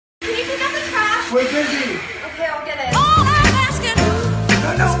We're busy. Okay, I'll get it. All I'm asking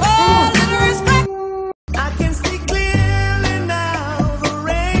No. all in respect. I can see clearly now the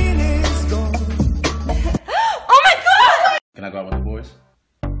rain is gone. Oh my god! Can I go out with the boys?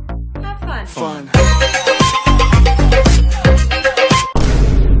 Have fun. Fun.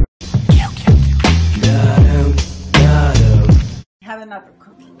 Have another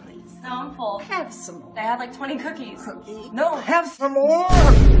cookie, please. No, I'm full. Have some more. They had like 20 cookies. Cookie? No. Have some more.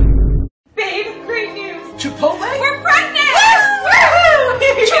 Babe, great news. Chipotle? We're pregnant! Woo!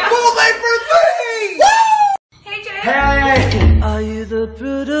 Chipotle for 3! Hey, Jay. Hey! Are you the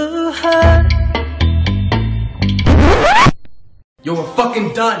brutal heart? Yo, we're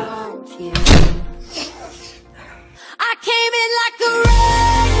fucking done. I came in like a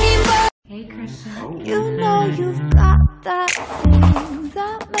wrecking ball. Hey, Christian. You know you've got that thing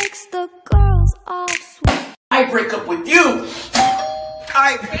that makes the girls all sweat. I break up with you.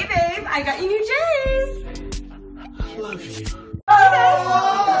 Hey, babe, I got you new J's. I love you.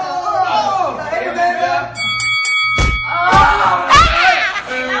 Oh! Hey, baby.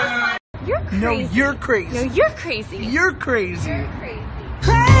 You're crazy. No, you're crazy. No, you're crazy. You're crazy. You're crazy.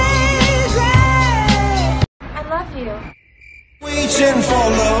 Crazy! I love you. Waiting for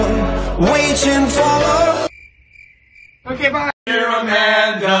love, waiting for love. Okay, bye. Dear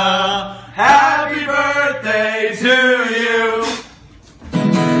Amanda, happy birthday to you.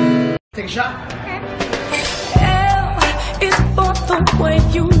 Take a shot. It's for the way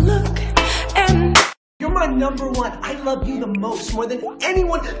you look and You're my number one. I love you the most, more than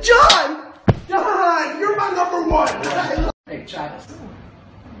anyone. John! John, you're my number one. Hey, try this.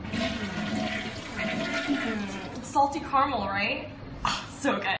 Salty caramel, right? Oh,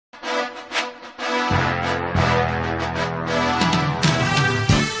 so good.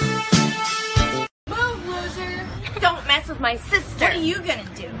 Move, loser. Don't mess with my sister. What are you gonna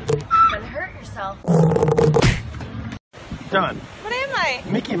do? You're gonna hurt yourself. John. What am I?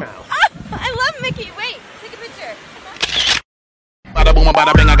 Mickey Mouse. I love Mickey. Wait, take a picture. Bada boom,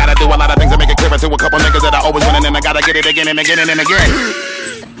 bada bing, I gotta do a lot of things to make it clear to a couple niggas that I always win, and then I gotta get it again and again and again.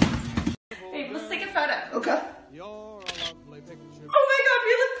 Babe, let's take a photo. Okay. Oh my god,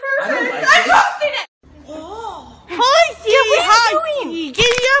 we look I don't perfect. like I'm posting it. Holy shit, what are you doing?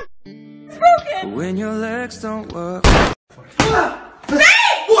 Giddy up. It's broken. When your legs don't work.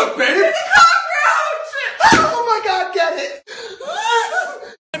 What, baby? It's a cockroach. Oh my god, get it.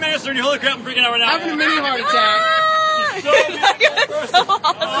 Master, holy crap, I'm freaking out right now. Having a mini heart attack. So awesome.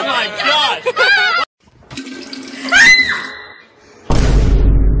 Oh my god.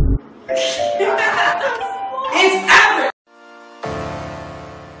 It's epic.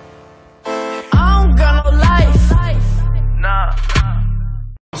 I'm gonna life. Nah.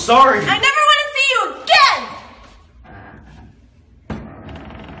 I'm sorry. I never want to see you again.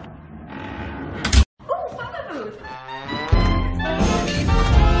 Ooh, photo booth.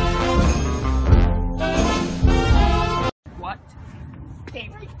 What? Stay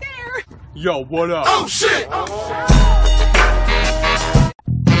right there. Yo, what up? Oh shit. I'm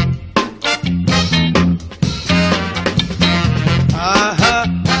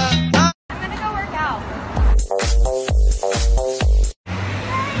gonna go work out.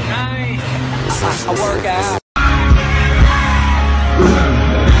 I work out.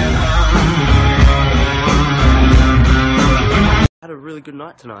 Had a really good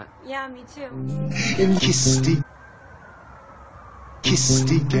night tonight. Yeah, me too.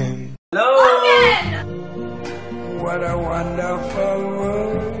 Kissy game. Logan! What a wonderful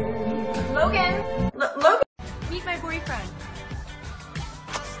world. Logan! Logan! Meet my boyfriend.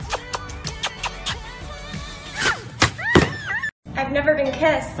 I've never been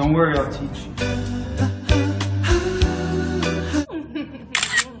kissed. Don't worry, I'll teach you.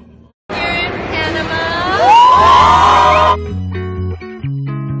 You're in Panama.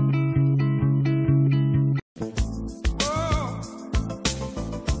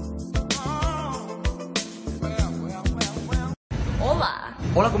 Hola.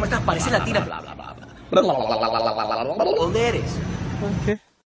 Hola, ¿cómo estás? Parece latina. ¿Dónde eres?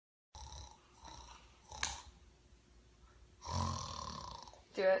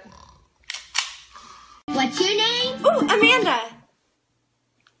 Do it. What's your name? Ooh, Amanda!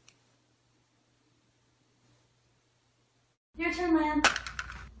 Your turn, Lance.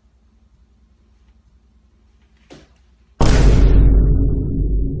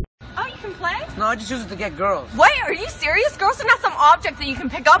 Oh, you can play? No, I just use it to get girls. What? Are you serious? Girls are not some object that you can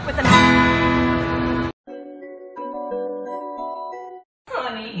pick up with an...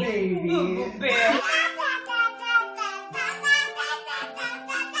 Honey. Baby. Ooh, bear.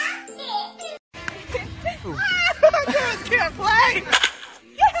 Girls can't play!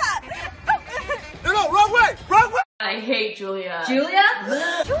 Yeah! hate Julia. Julia?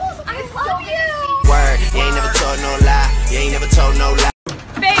 Jules, I love you. Word, you ain't never told no lie. You ain't never told no lie.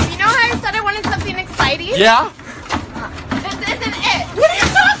 Babe, you know how I said I wanted something exciting? Yeah? This isn't it. What are you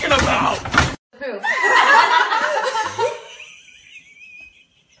talking about? Who?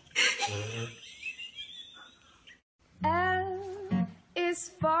 L is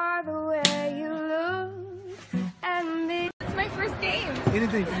for the way you look at me. It's my first game.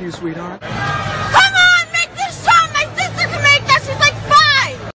 Anything for you, sweetheart. Come on, make this shot. My sister can make that. She's like 5.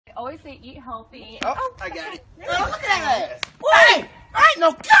 I always say eat healthy. Oh, I got it. Look at that ass. Hey, I ain't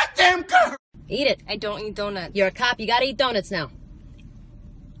no goddamn girl. Eat it. I don't eat donuts. You're a cop. You gotta eat donuts now.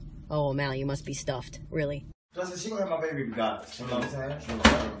 Oh, O'Malley, you must be stuffed. Really? Plus, she gonna have my baby regardless. You know what I'm saying?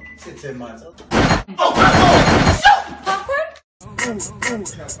 She's 10 months.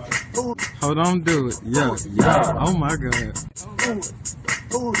 Hold on, do it. Yeah. Oh my God.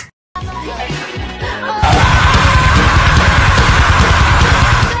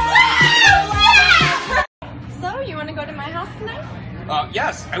 So, you want to go to my house tonight?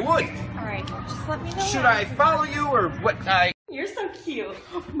 Yes, I would. Alright, just let me know. Should I follow you or what? You're so cute.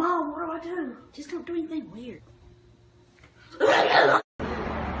 Mom, what do I do? Just don't do anything weird.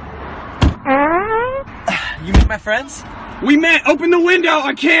 You meet my friends? We met! Open the window!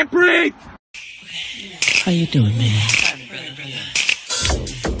 I can't breathe! How you doing, man?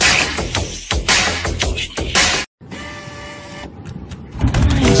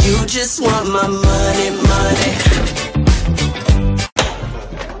 You just want my money.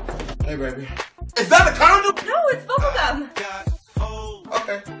 Hey, baby. Is that a condom? No, it's bubblegum.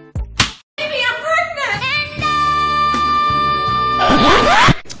 Okay. Baby, I'm pregnant.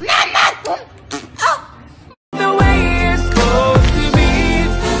 The way it's supposed to be.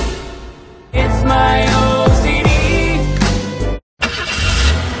 It's my OCD.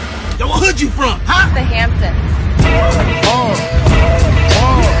 Yo, what hood you from, huh? The Hamptons.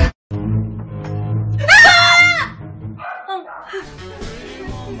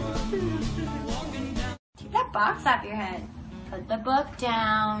 Take that box off your head. Put the book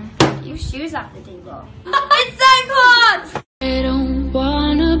down. Get your shoes off the table. It's Santa Claus! I don't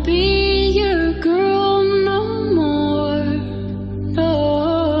wanna be your girl no more.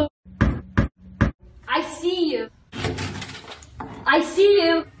 No. I see you. I see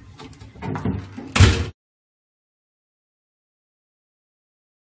you.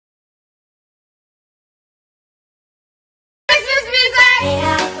 Christmas music!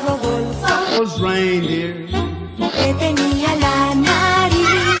 Those reindeer.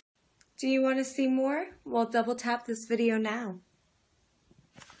 Do you want to see more? Well, double tap this video now.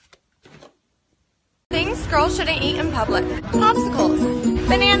 Things girls shouldn't eat in public. Popsicles,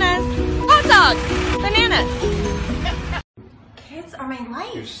 bananas, hot dogs, bananas. Kids are my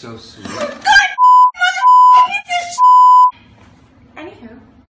life. You're so sweet. Anywho.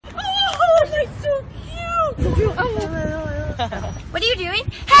 Oh, they're so cute. What are you doing?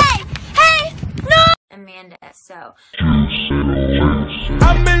 Hey! Hey! No! Amanda, so.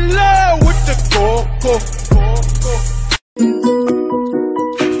 I'm in love with the coco.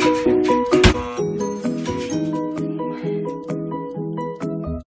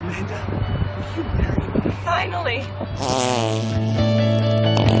 Finally.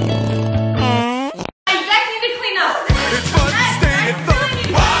 I guys need to clean up. It's fun to stay at the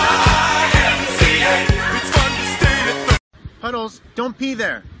YMCA. It's fun to stay at the Puddles, don't pee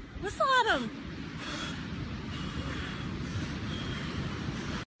there. Whistle at him.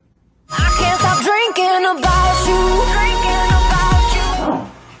 I can't stop drinking about you.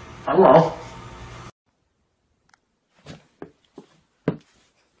 Hello.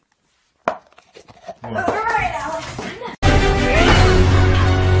 Alright, Alex.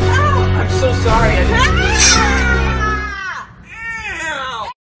 I'm so sorry.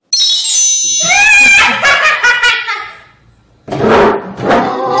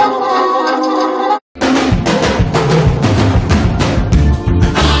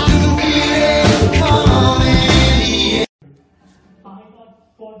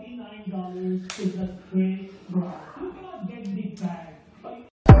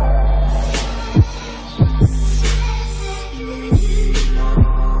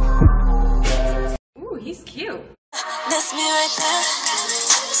 Ooh, he's cute. That's me right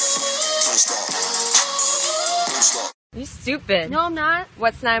You stupid. No, I'm not.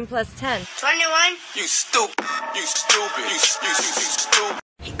 What's 9 plus 10? 21? You stupid. You stupid. You stupid.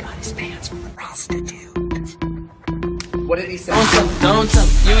 He got his pants from a prostitute. What did he say? Don't tell him.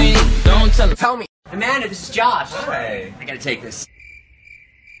 You ain't. Don't tell him. Tell me. Amanda, this is Josh. Hey. I gotta take this.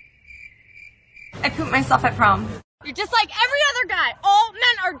 I pooped myself at prom. You're just like every other guy. All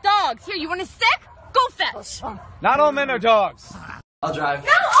men are dogs. Here, you want a stick? Go fetch. girls. Not all men are dogs. I'll drive.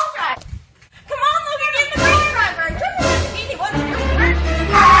 No, I'll drive. Come on, Logan, get in the car driver. You're the one easy one to do work.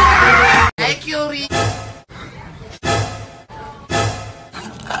 Hey, cutie.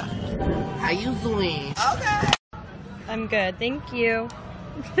 How you doing? Okay. I'm good, thank you.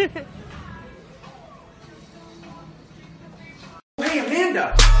 Hey,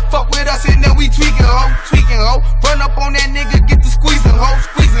 Amanda. Fuck with us and then we tweaking ho. Run up on that nigga, get the squeezing ho.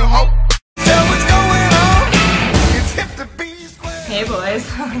 Tell what's going on. It's hip to be square. Hey, boys.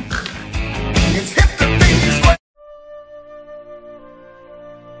 It's hip to be square.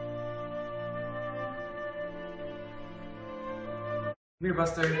 Come here,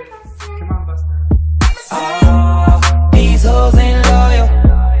 Buster. Come on, Buster. These hoes ain't loyal.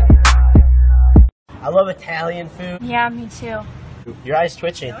 I love Italian food. Yeah, me too. Your eye's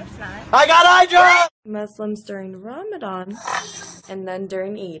twitching. No, it's not. I got eye drop! Muslims during Ramadan and then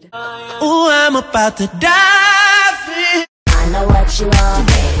during Eid. Ooh, I'm about to die for it. I know what you want,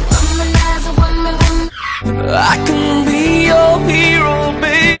 baby. I can be your hero,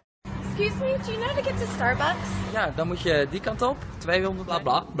 babe. Excuse me, do you know how to get to Starbucks? Ja, dan moet je die kant op. 200 bla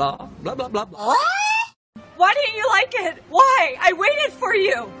bla bla bla bla bla. Why didn't you like it? Why? I waited for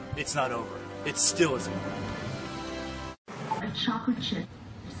you. It's not over. It still isn't over. A chocolate chip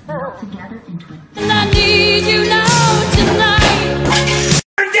melt together into a... And I need you now tonight.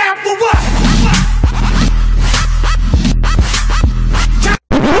 Turn down for what?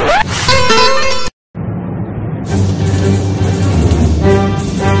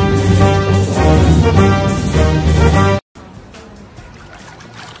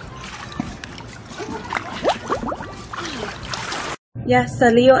 Ya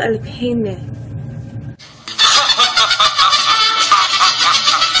salió el pene.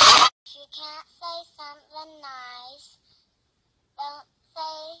 You can't say something nice. Don't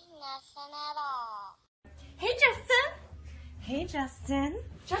say nothing at all. Hey, Justin. Hey, Justin.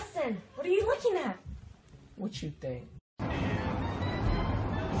 Justin, what are you looking at? What you think?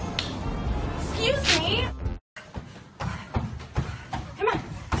 Excuse me. Come on,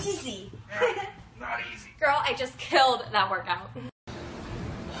 easy. Not easy. Girl, I just killed that workout.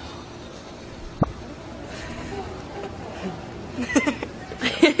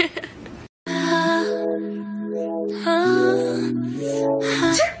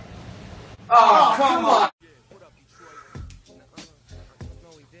 Oh, come on.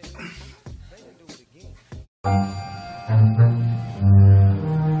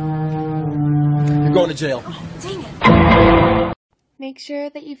 You're going to jail. Dang it. Make sure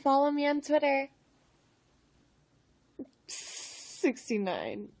that you follow me on Twitter.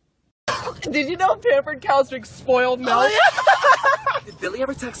 69. Did you know pampered cows drink spoiled milk? Oh, yeah. Did Billy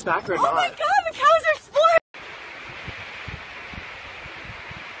ever text back or not? Oh my god, the cows are spoiled!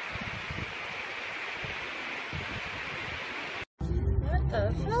 What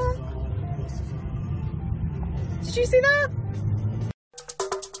the fuck? Did you see that?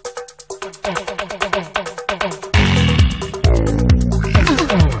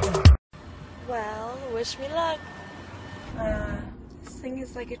 Well, wish me luck. This thing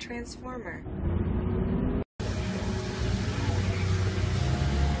is like a transformer.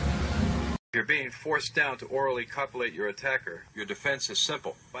 You're being forced down to orally copulate your attacker. Your defense is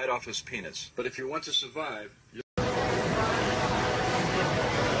simple. Bite off his penis. But if you want to survive,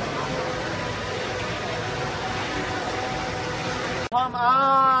 Come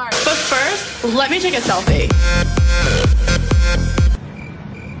on! But first, let me take a selfie.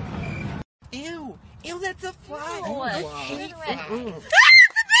 Ew! Ew, that's a fly! Ew, I wow. hate Get that. away.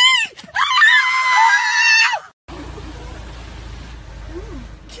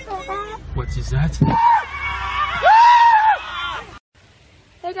 What is that?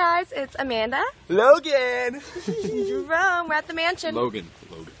 Hey guys, it's Amanda. Logan! Jerome, we're at the mansion. Logan.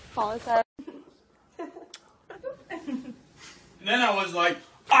 Follow us up. And then I was like,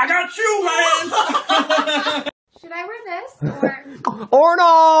 I got you, man! Should I wear this or... Or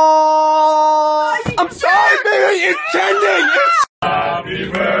not! I'm sorry, baby! It's trending! Happy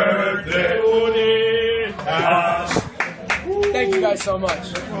birthday, Thank you guys so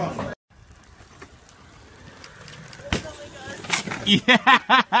much. Yeah!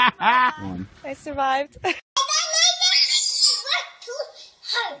 I survived.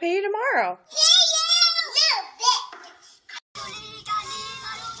 Pay you tomorrow.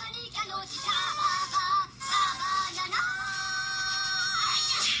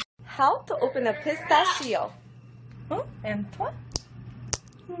 How to open a pistachio. And toi?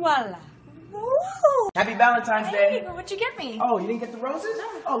 Voila. Woo! Happy Valentine's Day. Hey, what'd you get me? Oh, you didn't get the roses?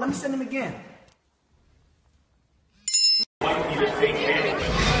 Oh, let me send them again.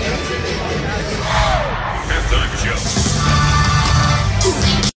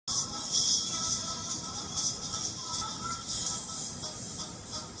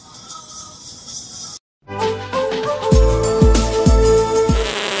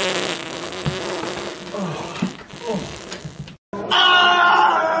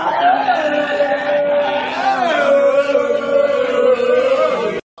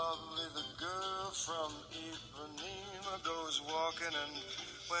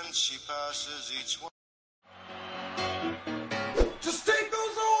 when she passes each one. Just take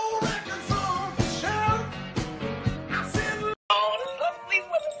those old records off the shelf. I said, all the lovely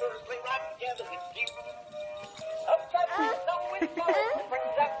women first play right together with you. Sometimes we know it goes,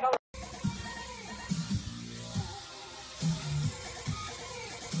 brings that color.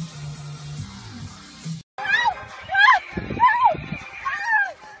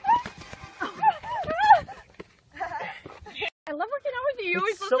 I love working out with you. You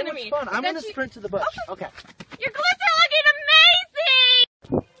always It's listen so to much me. fun. I'm Then gonna you- sprint to the bush. Okay. Your glutes are looking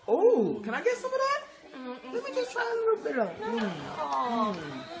amazing! Oh, can I get some of that? Let me just try a little bit of it.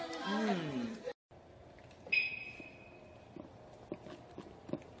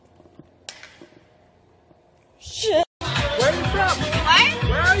 Shit. Where are you from? What?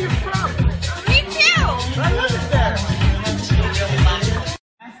 Where are you from? Me too! I love it there.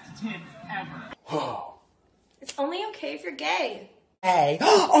 It's only okay if you're gay. Hey.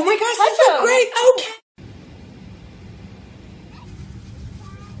 Oh my gosh, that's so great. Okay.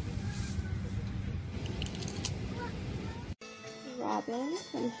 Robin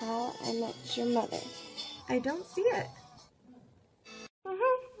from How I Met Your Mother. I don't see it.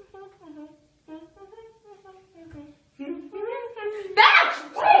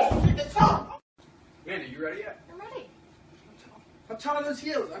 Mandy, you ready yet? I'm ready. How tall are those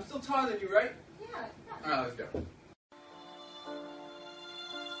heels? I'm still taller than you, right? Yeah. Alright, let's go.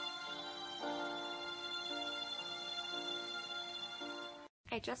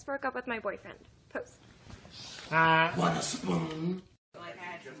 I just broke up with my boyfriend. Post. Want a spoon? Like I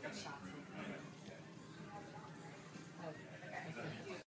had just got shot.